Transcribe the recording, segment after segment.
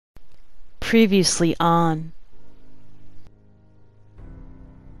Previously on.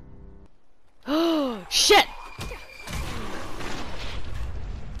 Oh, shit!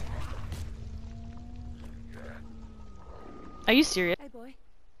 Are you serious? Hey boy,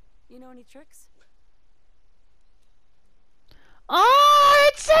 you know any tricks? Oh,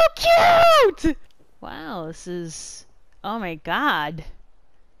 it's so cute! Wow, this is... Oh my god.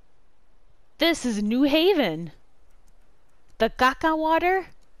 This is New Haven. The caca water?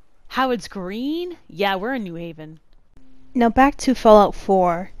 How it's green? Yeah, we're in New Haven. Now back to Fallout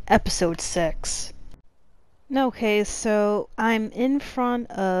 4, Episode 6. Okay, so I'm in front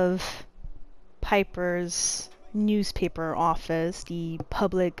of Piper's newspaper office, the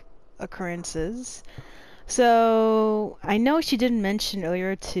public occurrences. So I know she didn't mention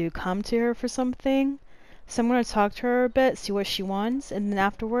earlier to come to her for something. So I'm going to talk to her a bit, see what she wants, and then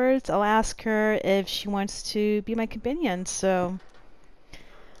afterwards I'll ask her if she wants to be my companion. So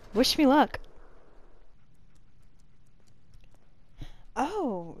wish me luck.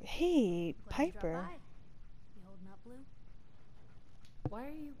 Oh, hey, Glad you dropped Piper. by. You holding up, Blue? Why are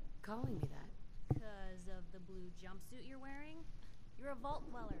you calling me that? Because of the blue jumpsuit you're wearing? You're a vault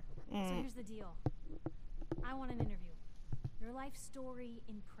dweller. So here's the deal. I want an interview. Your life story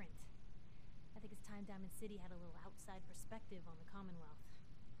in print. I think it's time Diamond City had a little outside perspective on the Commonwealth.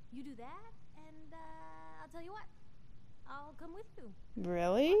 You do that, and I'll tell you what. I'll come with you.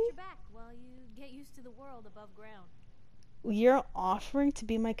 Really? Watch your back while you get used to the world above ground. You're offering to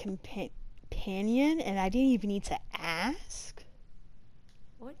be my companion and I didn't even need to ask?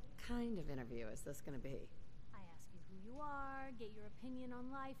 What kind of interview is this going to be? I ask you who you are, get your opinion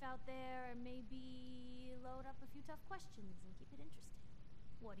on life out there, and maybe load up a few tough questions and keep it interesting.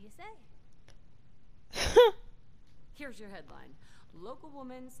 What do you say? Here's your headline. Local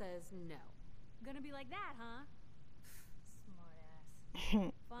woman says no. Gonna be like that, huh? Smart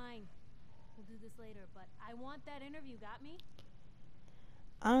ass. Fine. We'll do this later, but I want that interview, got me?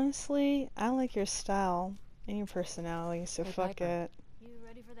 Honestly, I like your style and your personality, so Hey, fuck Piper. it. You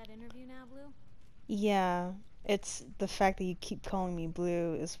ready for that interview now, Blue? Yeah, it's the fact that you keep calling me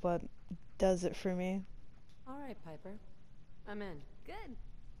Blue is what does it for me. All right, Piper. I'm in. Good.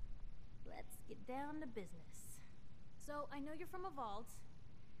 Let's get down to business. So, I know you're from a vault.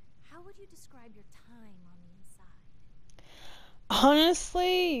 How would you describe your time on the inside?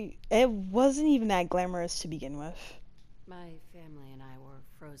 Honestly, it wasn't even that glamorous to begin with. My family and I were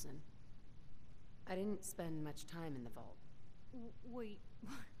frozen. I didn't spend much time in the vault. Wait,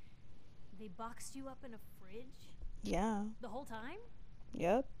 they boxed you up in a fridge? Yeah, The whole time?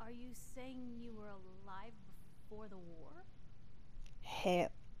 yep. Are you saying you were alive before the war? Hey,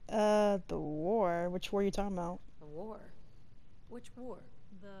 the war? Which war are you talking about? The war? Which war?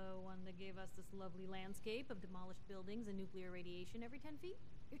 The one that gave us this lovely landscape of demolished buildings and nuclear radiation every 10 feet?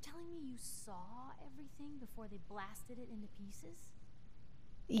 You're telling me you saw everything before they blasted it into pieces?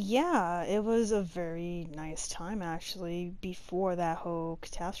 Yeah, it was a very nice time actually, before that whole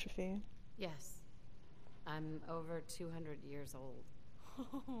catastrophe. Yes. I'm over 200 years old.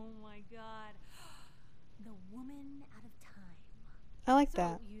 Oh my god. The woman out of time. I like So,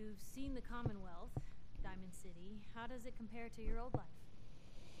 that. you've seen the Commonwealth, Diamond City. How does it compare to your old life?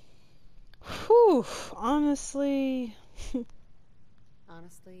 Whew, honestly,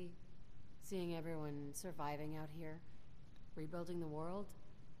 Honestly, seeing everyone surviving out here, rebuilding the world,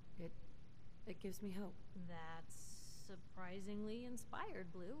 it gives me hope. That's surprisingly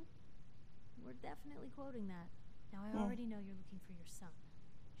inspired, Blue. We're definitely quoting that. Now, I already know you're looking for your son,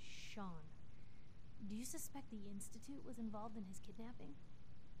 Sean. Do you suspect the Institute was involved in his kidnapping?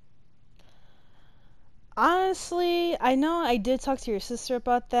 honestly, I know I did talk to your sister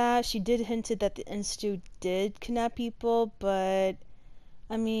about that. She did hinted that the Institute did kidnap people, but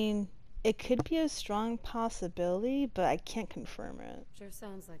I mean, it could be a strong possibility, but I can't confirm it. Sure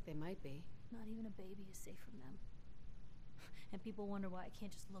sounds like they might be. Not even a baby is safe from them. And people wonder why I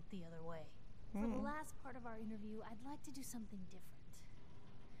can't just look the other way. For the last part of our interview, I'd like to do something different.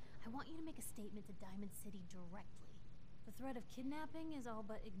 I want you to make a statement to Diamond City directly. The threat of kidnapping is all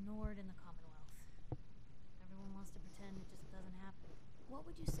but ignored in the Commonwealth. Everyone wants to pretend it just doesn't happen. What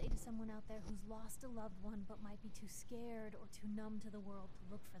would you say to someone out there who's lost a loved one but might be too scared or too numb to the world to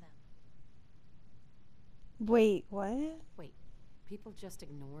look for them? Wait, what? Wait, people just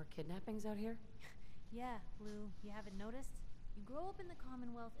ignore kidnappings out here? Yeah, Blue, you haven't noticed? You grow up in the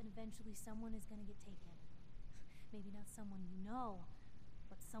Commonwealth and eventually someone is gonna get taken. Maybe not someone you know,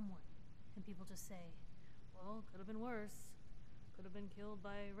 but someone. And people just say, well, could have been worse. Could have been killed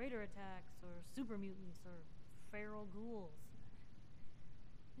by raider attacks or super mutants or feral ghouls.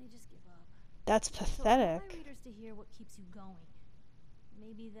 They just give up. That's So I want my pathetic. readers to hear what keeps you going.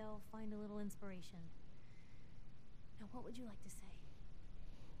 Maybe they'll find a little inspiration. Now, what would you like to say?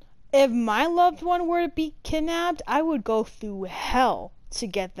 If my loved one were to be kidnapped, I would go through hell to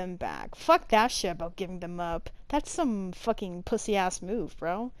get them back. Fuck that shit about giving them up. That's some fucking pussy ass move,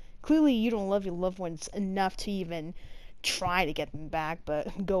 bro. Clearly you don't love your loved ones enough to even try to get them back,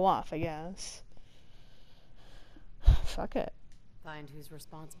 but go off, I guess. Fuck it. Find who's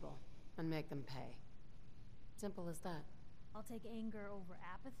responsible and make them pay. Simple as that. I'll take anger over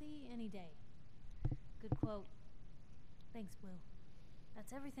apathy any day. Good quote. Thanks, Blue.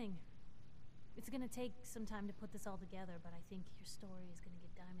 That's everything. It's gonna take some time to put this all together, but I think your story is gonna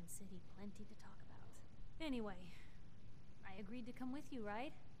give Diamond City plenty to talk about. Anyway, I agreed to come with you,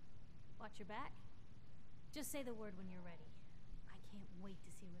 right? Watch your back. Just say the word when you're ready. I can't wait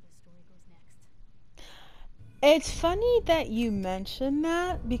to see where this story goes next. It's funny that you mention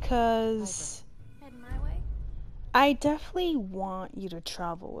that because Heading my way? I definitely want you to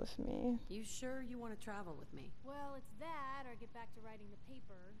travel with me. You sure you want to travel with me? Well, it's that or get back to writing the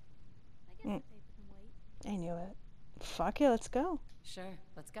paper. I guess the paper can wait. I knew it. Fuck it, let's go. Sure,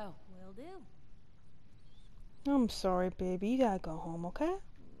 let's go. Will do. I'm sorry, baby. You gotta go home, okay?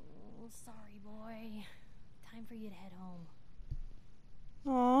 Oh, sorry, boy. Time for you to head home.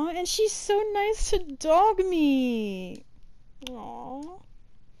 Aw, and she's so nice to dog me. Aw.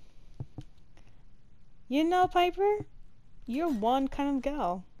 You know, Piper, you're one kind of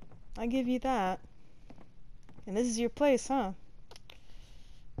gal. I give you that. And this is your place, huh?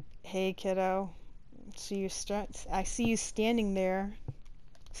 Hey, kiddo. I see you standing there,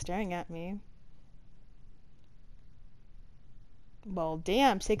 staring at me. Well,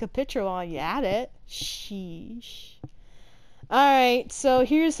 damn, take a picture while you're at it. Sheesh. Alright, so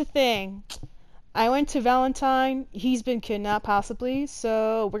here's the thing. I went to Valentine. He's been kidnapped, possibly,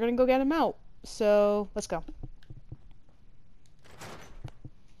 so we're gonna go get him out. So, let's go.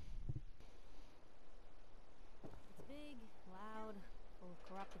 It's big, loud, full of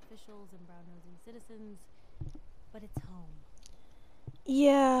corrupt officials and brown-nosing citizens, but it's home.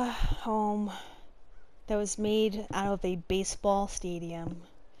 Yeah, home. That was made out of a baseball stadium.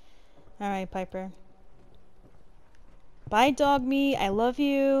 Alright, Piper. Bye, dog me. I love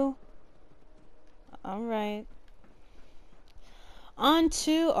you. Alright. On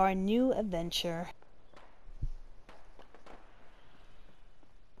to our new adventure.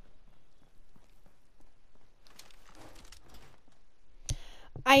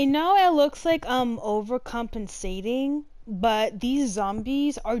 I know it looks like I'm overcompensating, but these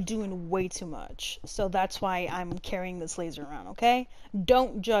zombies are doing way too much. So that's why I'm carrying this laser around, okay?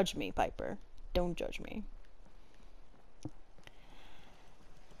 Don't judge me, Piper. Don't judge me.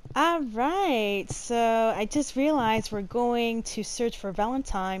 Alright, so I just realized we're going to search for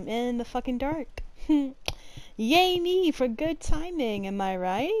Valentine in the fucking dark. Yay me for good timing, am I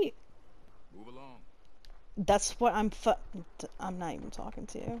right? Move along. That's what I'm not even talking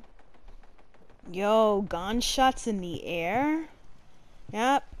to you. Yo, gunshots in the air?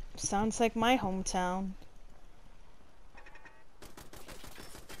 Yep, sounds like my hometown.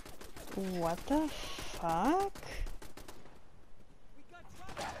 What the fuck?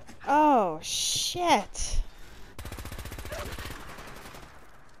 Oh, shit.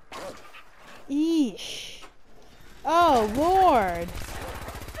 Eesh. Oh, Lord.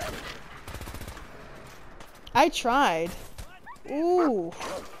 I tried. Ooh.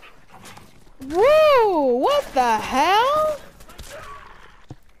 Woo! What the hell?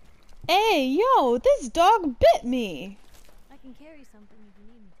 Hey, yo, this dog bit me. I can carry something if you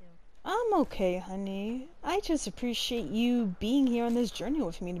need me to. I'm okay, honey. I just appreciate you being here on this journey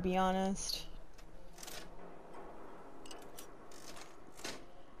with me, to be honest.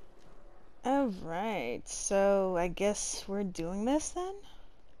 Alright, so I guess we're doing this then?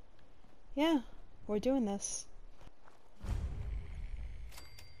 Yeah, we're doing this.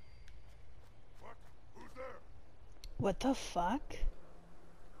 What? Who's there? What the fuck?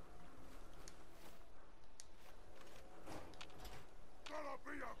 Gonna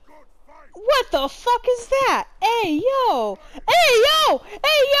be a good fight. What the fuck is that? Hey, yo! Hey, yo!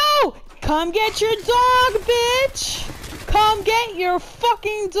 Hey, yo! Come get your dog, bitch! Come get your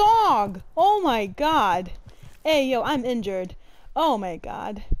fucking dog! Oh my god. Hey, yo, I'm injured. Oh my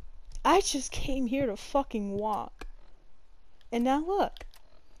god. I just came here to fucking walk. And now look.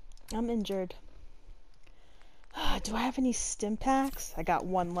 I'm injured. Do I have any stim packs? I got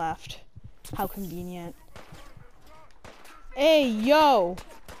one left. How convenient. Hey, yo!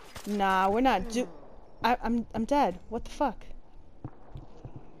 Nah, we're not I'm dead. What the fuck?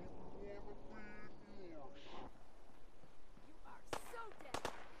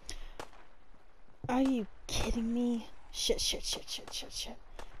 Are you kidding me? Shit.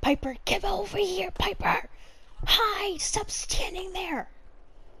 Piper, get over here, Piper! Hi! Stop standing there!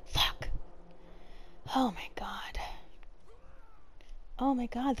 Fuck. Oh my god. Oh my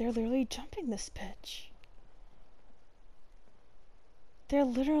god, they're literally jumping this bitch. They're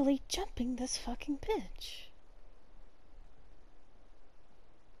literally jumping this fucking bitch.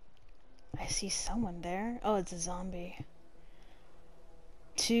 I see someone there. Oh, it's a zombie.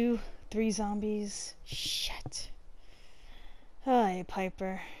 2, 3 zombies. Shit. Hi,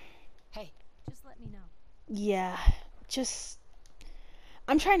 Piper. Hey. Just let me know. Yeah, just...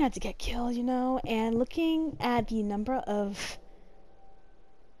 I'm trying not to get killed, you know, and looking at the number of...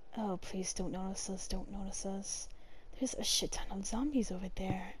 Oh, please don't notice us. There's a shit ton of zombies over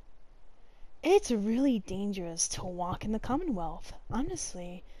there. It's really dangerous to walk in the Commonwealth,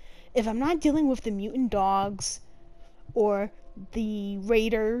 honestly. If I'm not dealing with the mutant dogs or the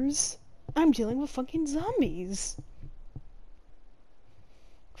raiders, I'm dealing with fucking zombies.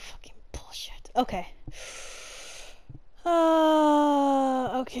 Fucking bullshit. Okay.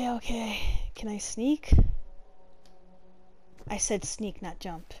 Okay. Can I sneak? I said sneak, not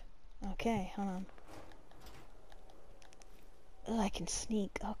jump. Okay, hold on. Oh, I can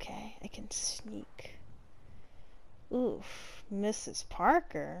sneak. Okay, I can sneak. Oof. Mrs.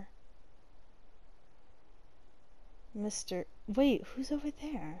 Parker? Mr. Wait, who's over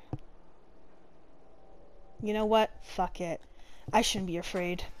there? You know what? Fuck it. I shouldn't be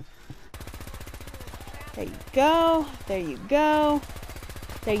afraid. There you go. There you go.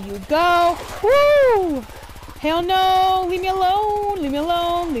 There you go. Woo! Hell no! Leave me alone! Leave me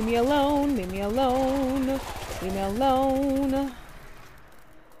alone! Leave me alone! Leave me alone! Leave me alone!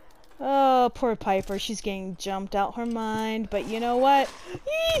 Oh, poor Piper. She's getting jumped out her mind. But you know what?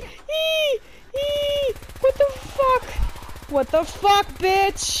 What the fuck? What the fuck,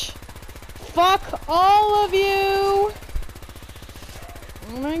 bitch? Fuck all of you!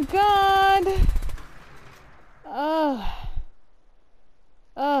 Oh my god!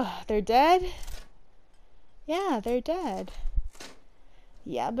 They're dead? Yeah, they're dead.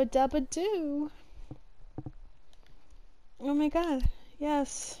 Yabba dabba doo. Oh my god,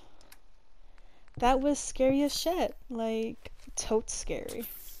 yes. That was scary as shit. Like, totes scary.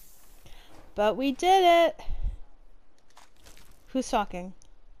 But we did it! Who's talking?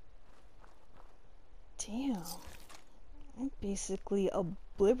 Damn. I basically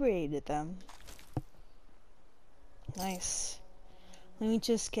obliterated them. Nice. Let me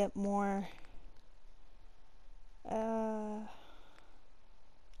just get more...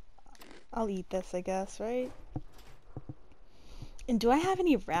 I'll eat this, I guess, right? And do I have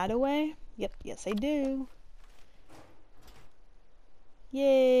any rat away? Yep, yes I do.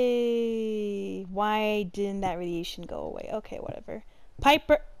 Yay! Why didn't that radiation go away? Okay, whatever.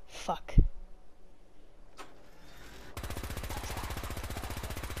 Piper! Fuck.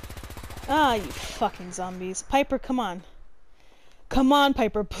 Ah, you fucking zombies. Piper, come on. Come on,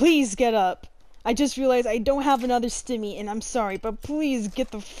 Piper, please get up. I just realized I don't have another stimmy, and I'm sorry, but please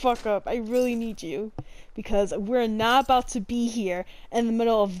get the fuck up. I really need you. Because we're not about to be here in the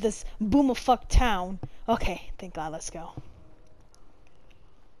middle of this boom-a-fuck town. Okay, thank God, let's go.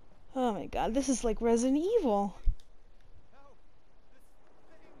 Oh my god, this is like Resident Evil.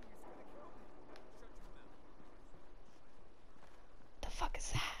 The fuck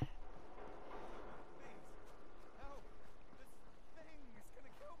is that?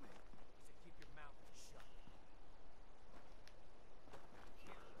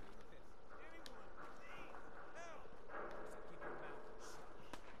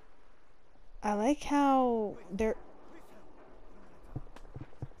 I like how they're...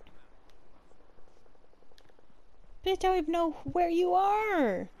 Bitch, I don't even know where you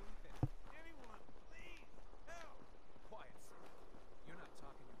are.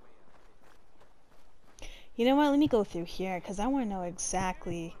 You know what? Let me go through here, because I want to know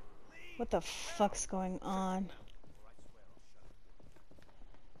exactly what the fuck's going on.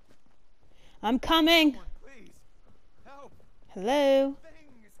 I'm coming! Hello?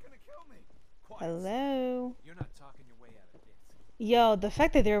 Hello? Yo, the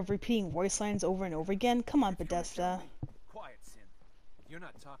fact that they're repeating voice lines over and over again, come on, Bethesda. Quiet, Sim. You're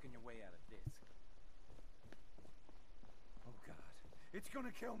not talking your way out of this. Oh God, it's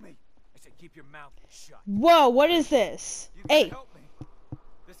gonna kill me. I said keep your mouth shut. Whoa, what is this? You Hey! gotta help me.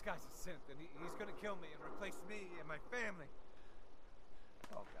 This guy's a synth, and he's gonna kill me and replace me and my family.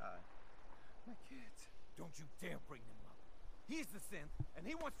 Oh God, my kids. Don't you dare bring them up. He's the synth, and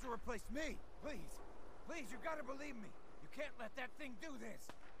he wants to replace me. Please, please, you gotta believe me. You can't let that thing do this.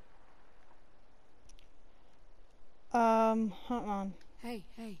 Hold on. Hey,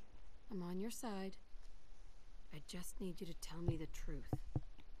 I'm on your side. I just need you to tell me the truth.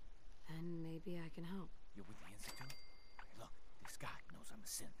 And maybe I can help. You're with the Institute? Look, this guy knows I'm a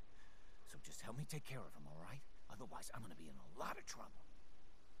synth. So just help me take care of him, all right? Otherwise, I'm gonna be in a lot of trouble.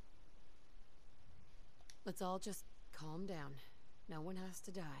 Let's all just calm down. No one has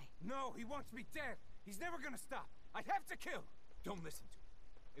to die. No, he wants me dead. He's never gonna stop. I have to kill. Don't listen to him.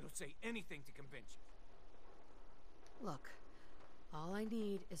 It'll say anything to convince you. Look, all I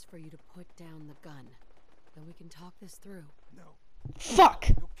need is for you to put down the gun. Then we can talk this through. No. Fuck!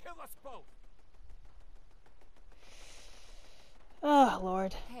 You'll kill us both. Oh,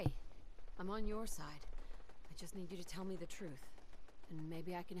 Lord. Hey, I'm on your side. I just need you to tell me the truth. And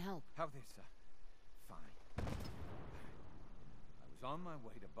maybe I can help. How this, fine. I was on my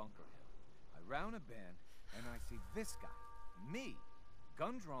way to Bunker Hill. I round a bend, and I see this guy. Me.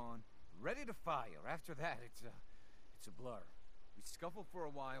 Gun drawn, ready to fire. After that, it's a blur. We scuffled for a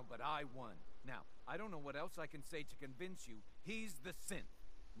while, but I won. Now, I don't know what else I can say to convince you he's the synth.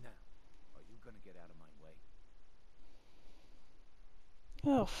 Now, are you gonna get out of my way?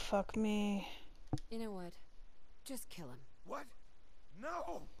 Oh, fuck me. You know what? Just kill him. What?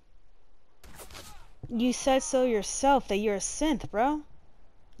 No! You said so yourself that you're a synth, bro.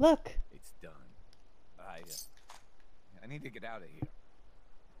 Look. It's done. I need to get out of here.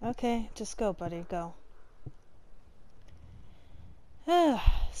 Okay, just go, buddy, go.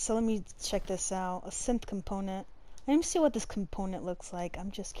 So let me check this out. A synth component. Let me see what this component looks like.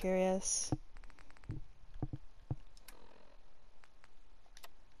 I'm just curious.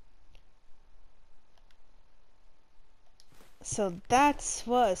 So that's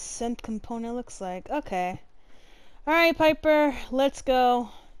what a synth component looks like. Okay. Alright, Piper, let's go.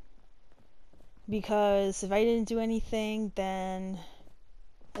 Because if I didn't do anything, then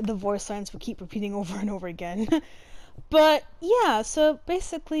the voice lines would keep repeating over and over again. But yeah, so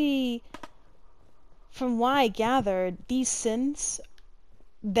basically, from what I gathered, these synths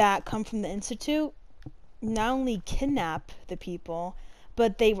that come from the Institute not only kidnap the people,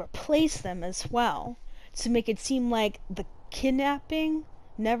 but they replace them as well to make it seem like the kidnapping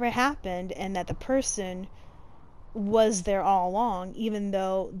never happened and that the person was there all along, even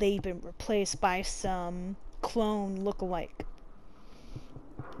though they've been replaced by some clone look-alike.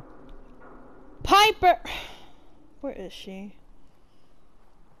 Piper! Where is she?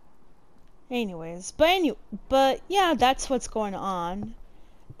 Anyways, but yeah, that's what's going on.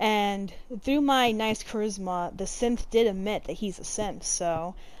 And through my nice charisma, the synth did admit that he's a synth,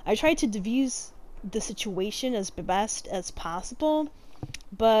 so I tried to diffuse the situation as best as possible,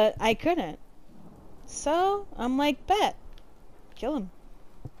 but I couldn't. So, I'm like, bet. Kill him.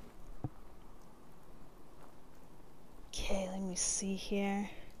 Okay, let me see here.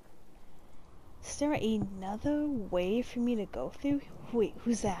 Is there another way for me to go through? Wait,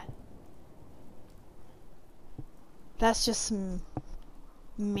 who's that? That's just some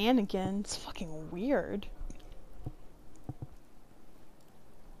mannequin. It's fucking weird.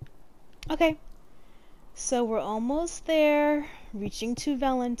 Okay. So we're almost there. Reaching to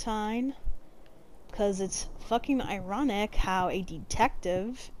Valentine. Because it's fucking ironic how a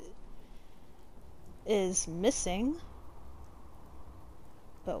detective is missing.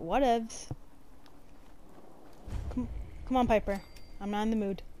 But whatevs. Come on, Piper. I'm not in the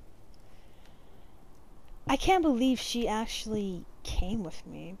mood. I can't believe she actually came with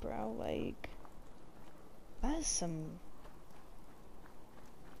me, bro. Like, that is some...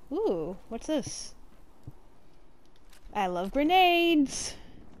 Ooh, what's this? I love grenades.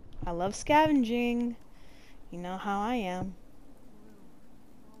 I love scavenging. You know how I am.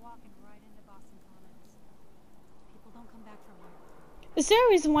 We're walking right into Boston Commons. People don't come back for long. Is there a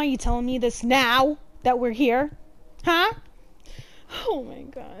reason why you telling me this now that we're here? Huh? Oh my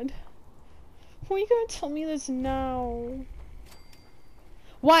god. Why are you gonna tell me this now?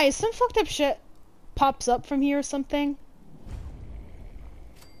 Why? Some fucked up shit pops up from here or something?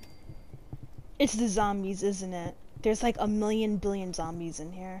 It's the zombies, isn't it? There's like a million billion zombies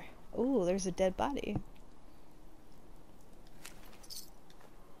in here. Ooh, there's a dead body.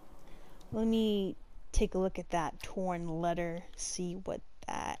 Let me take a look at that torn letter, see what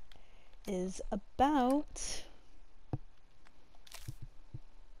that is about.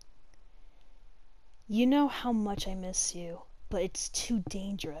 You know how much I miss you, but it's too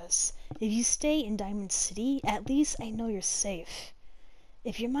dangerous. If you stay in Diamond City, at least I know you're safe.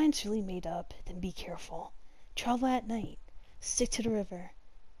 If your mind's really made up, then be careful. Travel at night, stick to the river,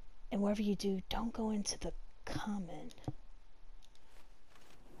 and wherever you do, don't go into the common.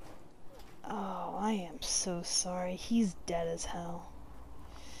 Oh, I am so sorry. He's dead as hell.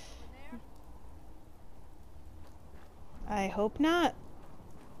 I hope not.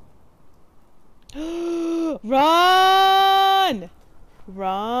 Run!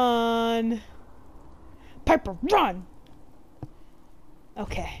 Run! Piper, run!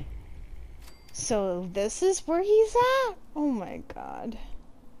 Okay. So this is where he's at? Oh my god.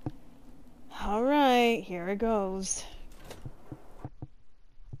 Alright, here it goes.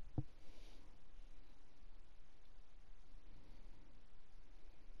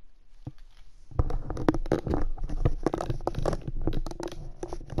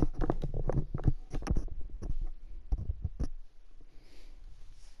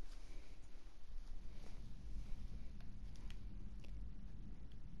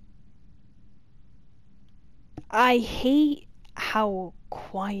 I hate how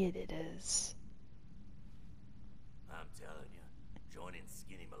quiet it is. I'm telling you, joining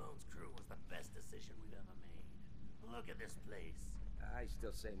Skinny Malone's crew was the best decision we've ever made. Look at this place. I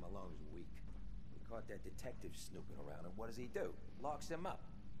still say Malone's weak. We caught that detective snooping around, and what does he do? Locks him up.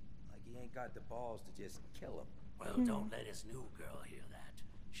 Like he ain't got the balls to just kill him. Well, don't let his new girl hear that.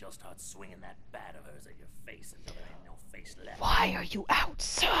 She'll start swinging that bat of hers at your face until there ain't no face left. Why are you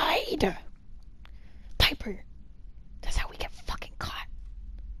outside? Piper! That's how we get fucking caught.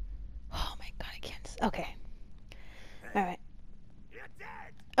 Oh my god, I can't. Okay. Alright. You're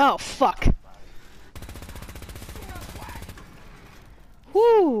dead! Oh, fuck.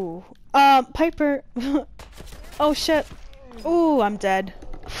 Woo! Piper. Oh shit. Ooh, I'm dead.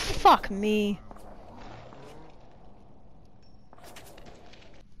 Fuck me.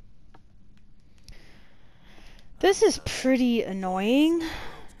 This is pretty annoying.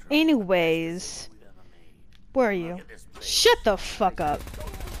 Anyways. Where are you? Shut the fuck up.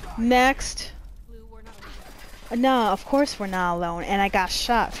 Next. Blue, we're not alone. No, of course we're not alone. And I got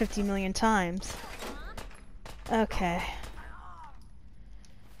shot 50 million times. Okay.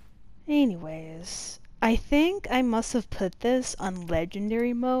 Anyways. I think I must have put this on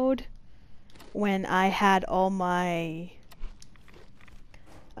legendary mode when I had all my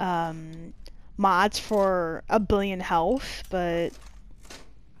mods for 1 billion health, but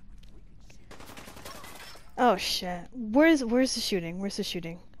oh shit. Where's the shooting? Where's the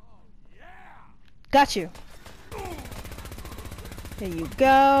shooting? Got you. There you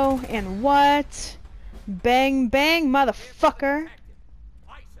go. And what? Bang bang, motherfucker.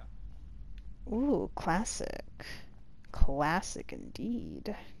 Ooh, classic. Classic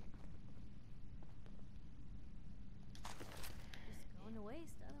indeed. Just going to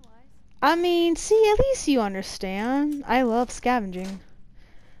waste otherwise. I mean, see, at least you understand. I love scavenging.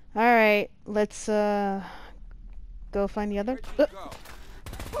 Alright, let's go find the other.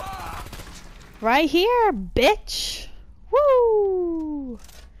 Right here, bitch! Woo!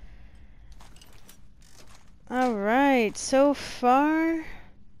 Alright, so far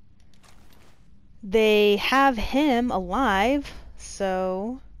they have him alive,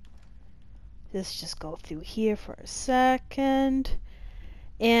 so let's just go through here for a second.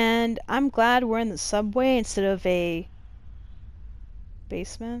 And I'm glad we're in the subway instead of a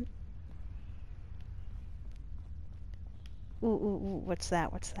basement. Ooh, what's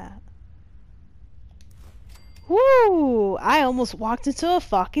that? What's that? Woo! I almost walked into a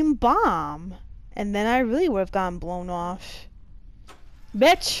fucking bomb. And then I really would have gotten blown off.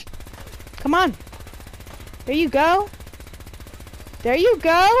 Bitch! Come on! There you go! There you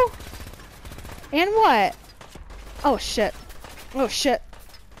go! And what? Oh shit. Oh shit.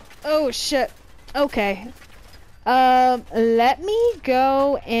 Oh shit. Okay. Let me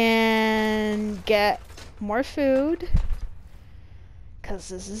go and get more food. 'Cause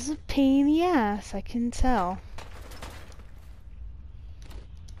this is a pain in the ass, I can tell.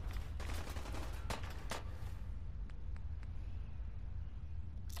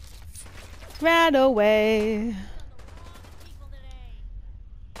 Right away.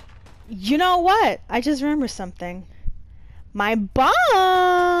 You know what? I just remembered something. My bombs!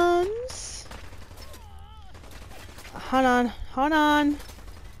 Hold on, hold on.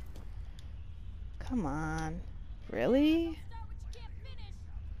 Come on. Really?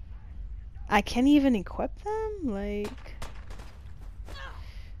 I can't even equip them? Like...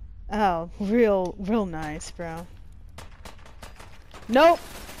 Oh, real nice, bro. Nope!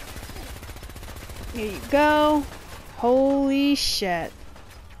 Here you go. Holy shit.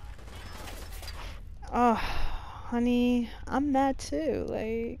 Oh, honey, I'm that too,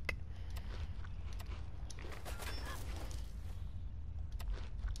 like...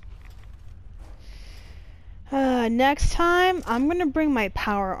 Next time, I'm gonna bring my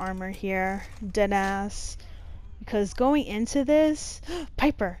power armor here, deadass. Because going into this...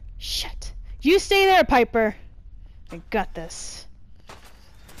 Piper! Shit! You stay there, Piper! I got this.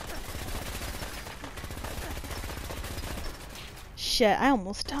 Shit, I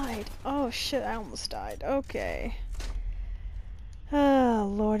almost died. Oh shit, I almost died. Okay.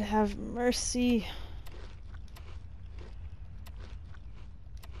 Oh, Lord have mercy.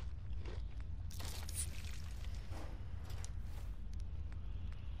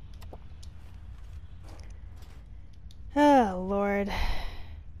 Oh, Lord.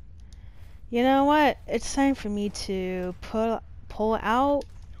 You know what? It's time for me to pull out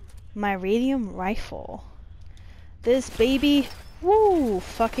my radium rifle. This baby, woo,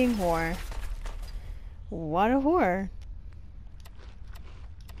 fucking whore. What a whore.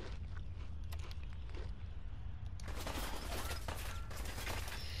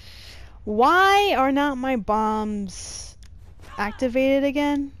 Why are not my bombs activated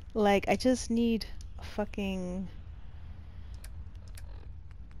again? Like, I just need a fucking...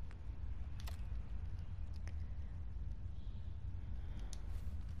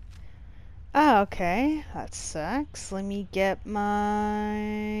 Oh, okay. That sucks. Let me get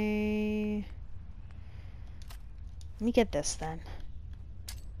my... Let me get this then.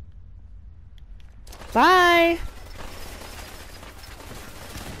 Bye!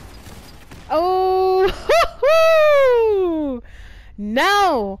 Oh!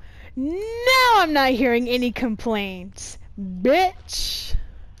 No! Now I'm not hearing any complaints. Bitch!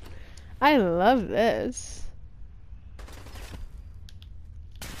 I love this.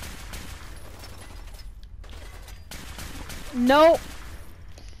 Nope.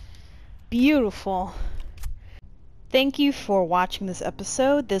 Beautiful. Thank you for watching this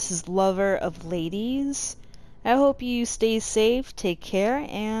episode. This is Lover of Ladies. I hope you stay safe, take care,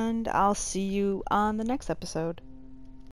 and I'll see you on the next episode.